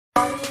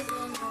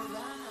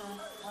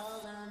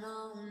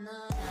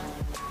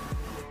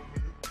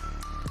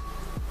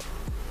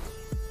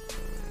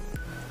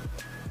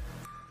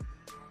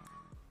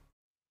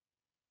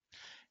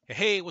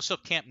Hey, what's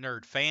up, Camp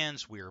Nerd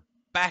fans? We're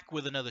back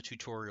with another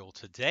tutorial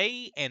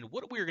today, and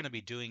what we're going to be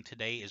doing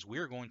today is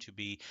we're going to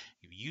be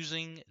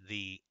using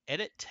the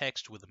edit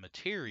text with the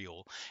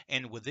material,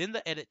 and within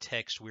the edit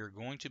text, we're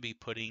going to be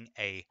putting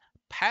a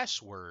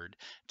password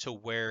to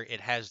where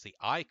it has the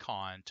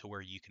icon to where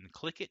you can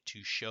click it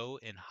to show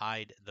and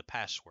hide the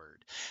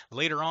password.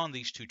 Later on,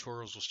 these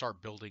tutorials will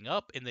start building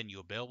up, and then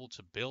you'll be able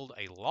to build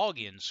a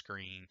login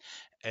screen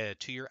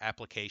to your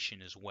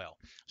application as well.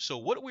 So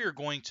what we're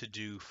going to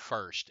do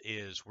first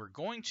is we're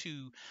going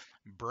to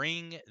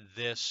bring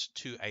this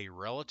to a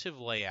relative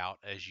layout,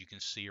 as you can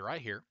see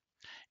right here.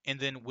 And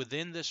then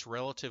within this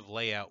relative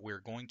layout, we're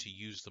going to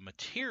use the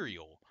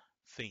material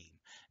theme.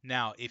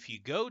 Now, if you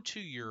go to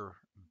your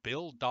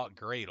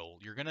build.gradle,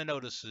 you're going to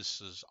notice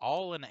this is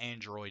all in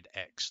Android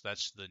X.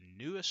 That's the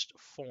newest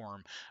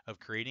form of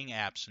creating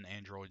apps in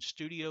Android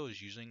Studio, is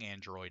using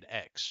Android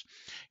X.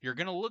 You're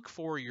going to look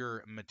for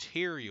your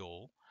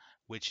material,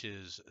 which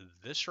is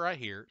this right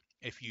here.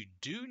 If you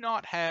do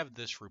not have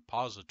this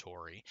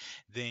repository,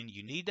 then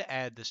you need to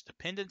add this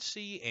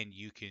dependency, and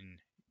you can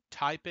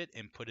type it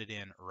and put it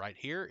in right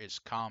here. It's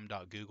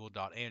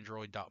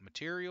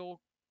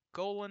com.google.android.material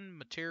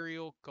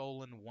material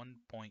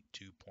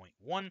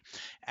 1.2.1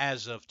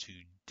 as of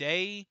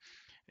today,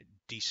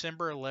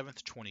 December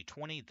 11th,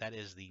 2020. That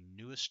is the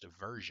newest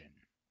version.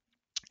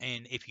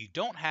 And if you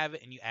don't have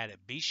it and you add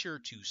it, be sure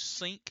to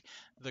sync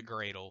the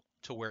Gradle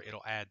to where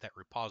it'll add that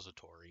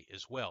repository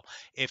as well.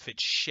 If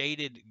it's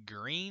shaded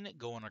green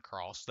going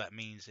across, that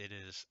means it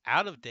is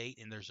out of date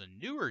and there's a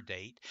newer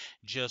date.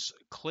 Just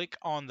click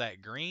on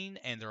that green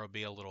and there will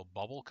be a little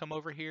bubble come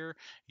over here.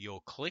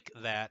 You'll click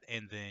that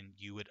and then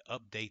you would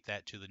update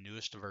that to the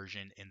newest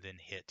version and then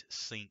hit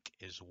sync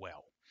as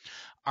well.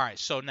 All right,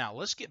 so now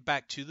let's get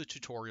back to the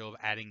tutorial of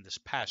adding this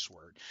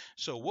password.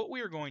 So what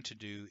we are going to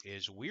do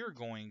is we are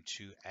going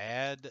to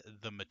add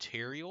the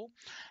material.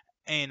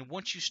 And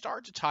once you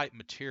start to type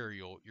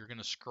material, you're going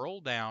to scroll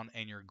down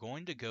and you're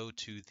going to go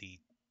to the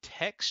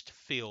text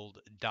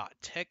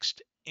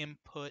field.text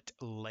input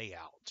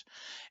layout.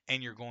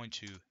 And you're going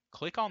to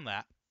click on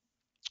that.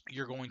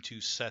 You're going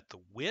to set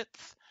the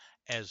width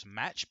as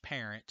match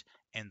parent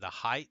and the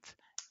height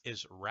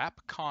is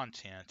wrap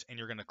content. And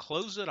you're going to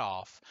close it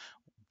off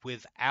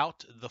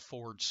without the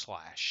forward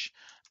slash.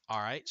 All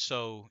right,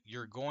 so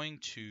you're going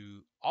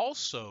to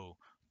also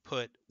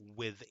put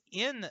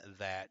within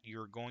that,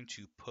 you're going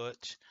to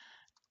put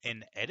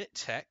an edit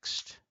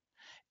text,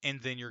 and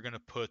then you're going to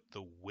put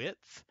the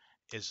width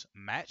is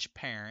match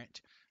parent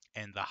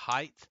and the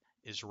height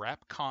is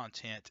wrap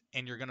content,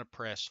 and you're going to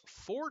press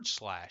forward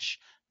slash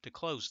to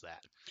close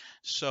that.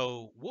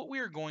 So what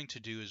we're going to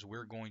do is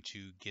we're going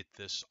to get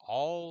this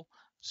all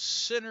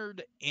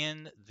centered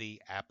in the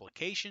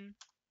application.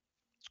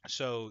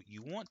 So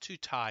you want to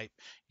type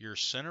your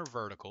center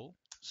vertical,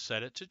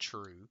 set it to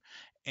true,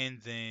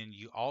 and then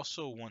you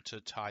also want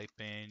to type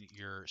in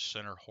your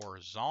center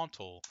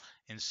horizontal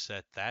and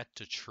set that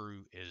to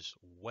true as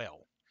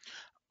well.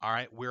 All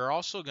right, we're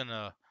also going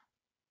to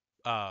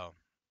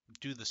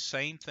do the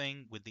same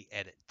thing with the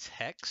edit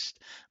text,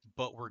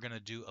 but we're going to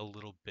do a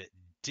little bit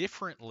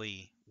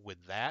differently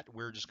with that.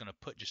 We're just going to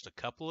put just a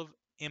couple of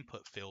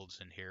input fields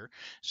in here.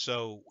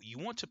 So you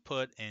want to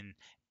put an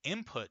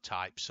input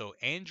type, so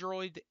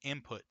Android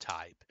input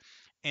type,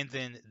 and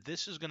then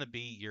this is going to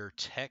be your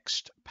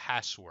text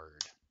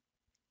password,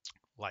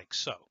 like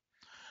so.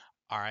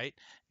 All right,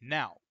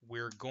 now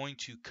we're going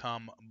to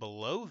come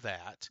below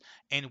that,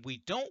 and we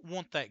don't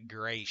want that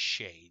gray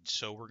shade,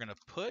 so we're going to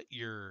put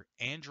your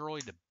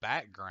Android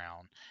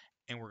background,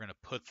 and we're going to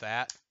put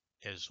that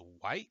as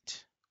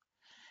white,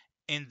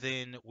 and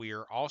then we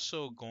are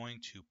also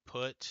going to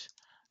put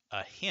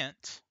a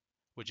hint,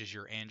 which is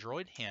your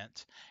Android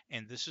hint,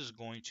 and this is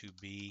going to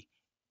be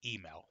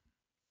email.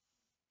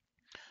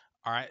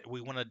 All right,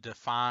 we want to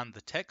define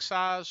the text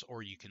size,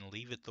 or you can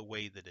leave it the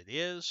way that it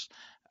is,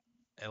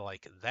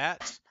 like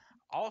that.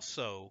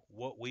 Also,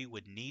 what we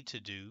would need to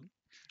do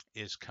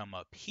is come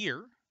up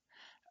here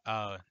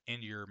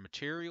in your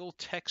material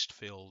text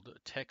field,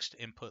 text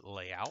input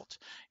layout.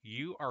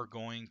 You are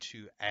going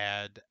to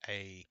add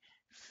a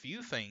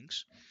few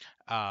things.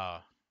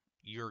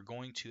 You're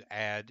going to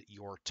add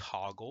your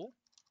toggle.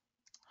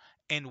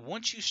 And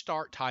once you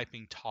start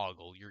typing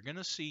toggle, you're going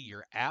to see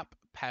your app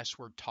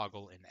password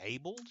toggle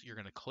enabled. You're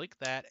going to click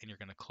that and you're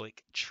going to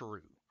click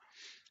true.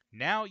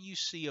 Now you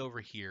see over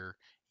here,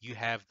 you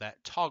have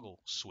that toggle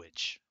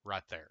switch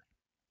right there.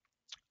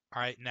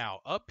 All right,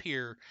 now up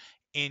here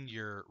in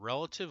your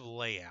relative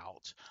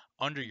layout,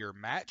 under your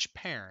match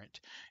parent,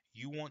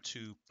 you want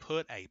to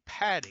put a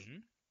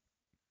padding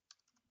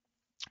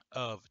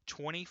of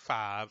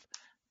 25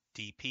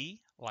 dp,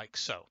 like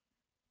so.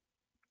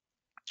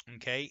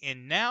 Okay,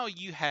 and now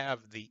you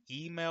have the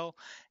email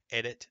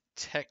edit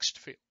text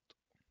field.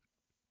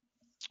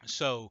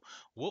 So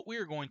what we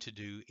are going to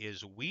do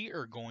is we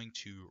are going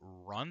to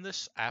run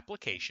this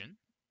application.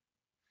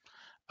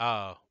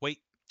 Wait,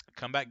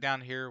 come back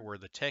down here where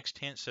the text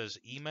hint says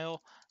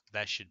email.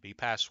 That should be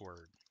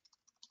password,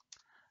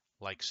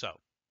 like so.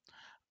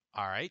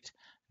 All right.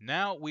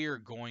 Now we are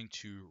going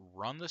to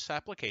run this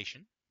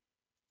application.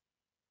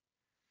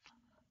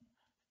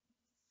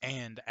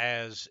 And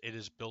as it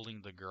is building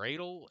the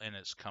Gradle and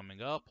it's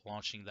coming up,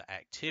 launching the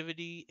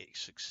activity, it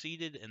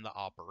succeeded in the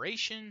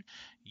operation.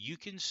 You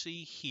can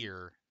see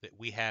here that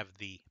we have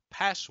the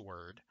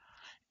password.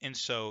 And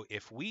so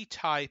if we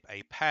type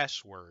a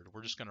password,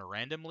 we're just going to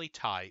randomly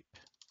type,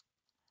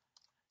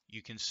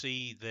 you can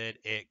see that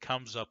it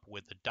comes up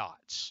with the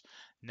dots.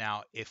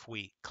 Now, if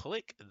we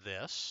click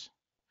this,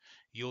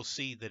 you'll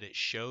see that it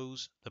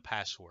shows the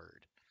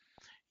password.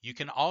 You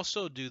can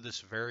also do this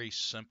very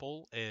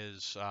simple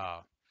as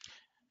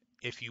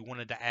if you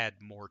wanted to add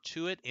more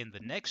to it. In the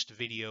next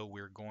video,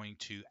 we're going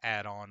to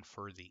add on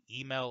for the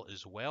email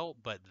as well,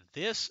 but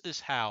this is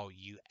how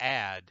you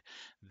add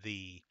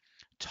the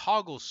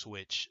toggle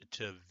switch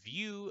to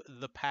view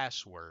the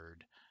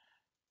password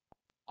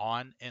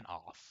on and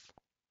off.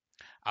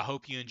 I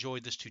hope you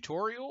enjoyed this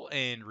tutorial,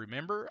 and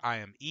remember, I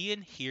am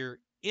Ian here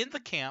in the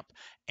camp,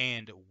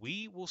 and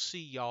we will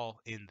see y'all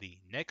in the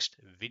next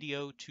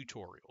video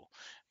tutorial.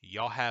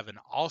 Y'all have an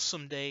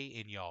awesome day,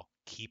 and y'all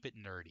keep it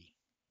nerdy.